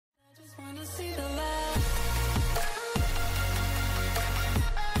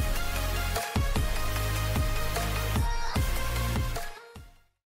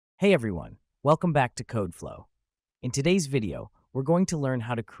Hey everyone, welcome back to CodeFlow. In today's video, we're going to learn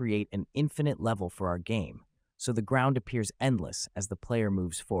how to create an infinite level for our game, so the ground appears endless as the player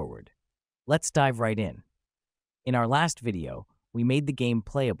moves forward. Let's dive right in. In our last video, we made the game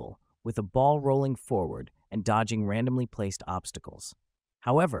playable with a ball rolling forward and dodging randomly placed obstacles.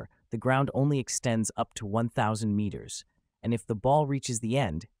 However, the ground only extends up to 1,000 meters, and if the ball reaches the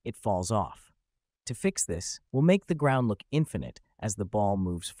end, it falls off. To fix this, we'll make the ground look infinite as the ball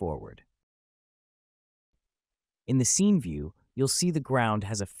moves forward. In the scene view, you'll see the ground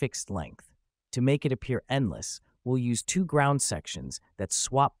has a fixed length. To make it appear endless, we'll use two ground sections that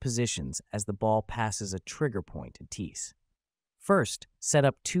swap positions as the ball passes a trigger point at T's. First, set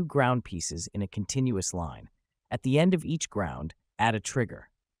up two ground pieces in a continuous line. At the end of each ground, add a trigger.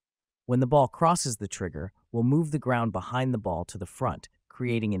 When the ball crosses the trigger, we'll move the ground behind the ball to the front,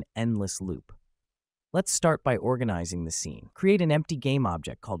 creating an endless loop. Let's start by organizing the scene. Create an empty game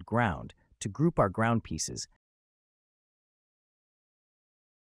object called ground to group our ground pieces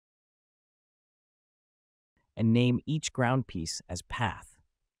and name each ground piece as path.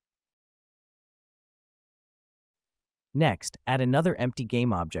 Next, add another empty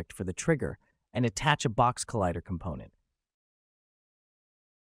game object for the trigger and attach a box collider component.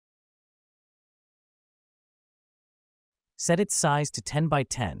 Set its size to 10 by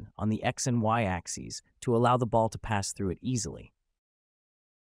 10 on the X and Y axes to allow the ball to pass through it easily.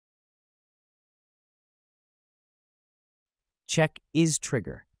 Check Is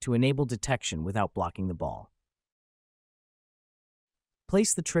Trigger to enable detection without blocking the ball.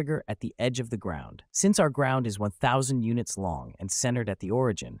 Place the trigger at the edge of the ground. Since our ground is 1,000 units long and centered at the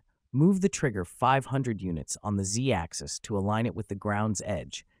origin, move the trigger 500 units on the Z-axis to align it with the ground's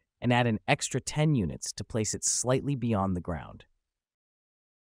edge, and add an extra 10 units to place it slightly beyond the ground.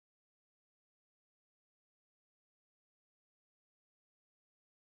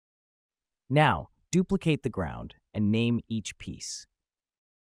 Now, duplicate the ground and name each piece.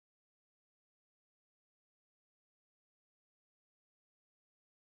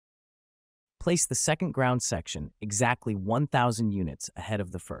 Place the second ground section exactly 1,000 units ahead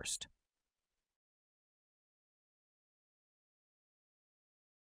of the first.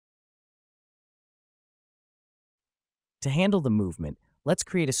 To handle the movement, let's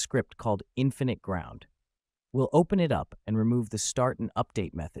create a script called Infinite Ground. We'll open it up and remove the start and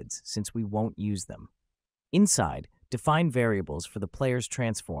update methods since we won't use them. Inside, define variables for the player's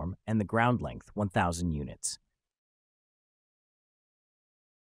transform and the ground length 1,000 units.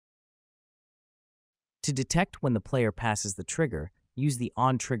 To detect when the player passes the trigger, use the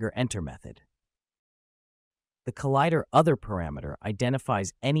onTriggerEnter method. The collider other parameter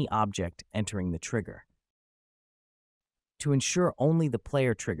identifies any object entering the trigger. To ensure only the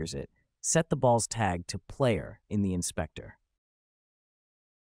player triggers it, set the ball's tag to player in the inspector.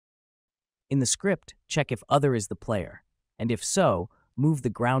 In the script, check if other is the player, and if so, move the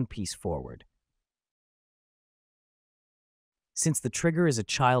ground piece forward. Since the trigger is a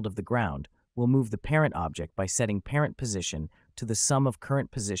child of the ground, we'll move the parent object by setting parent position to the sum of current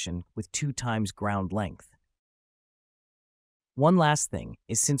position with 2 times ground length. One last thing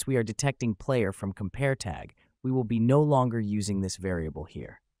is since we are detecting player from compare tag, we will be no longer using this variable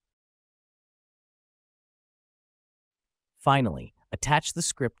here. Finally, attach the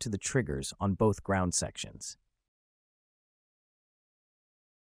script to the triggers on both ground sections.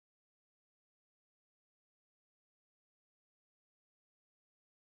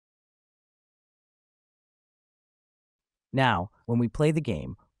 Now, when we play the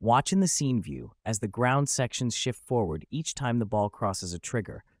game, watch in the scene view as the ground sections shift forward each time the ball crosses a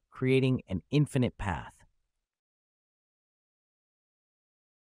trigger, creating an infinite path.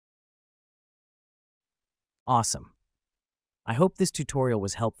 Awesome. I hope this tutorial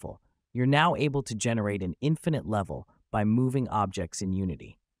was helpful. You're now able to generate an infinite level by moving objects in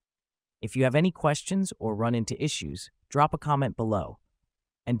Unity. If you have any questions or run into issues, drop a comment below.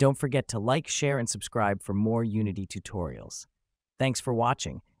 And don't forget to like, share, and subscribe for more Unity tutorials. Thanks for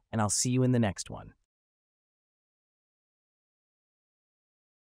watching, and I'll see you in the next one.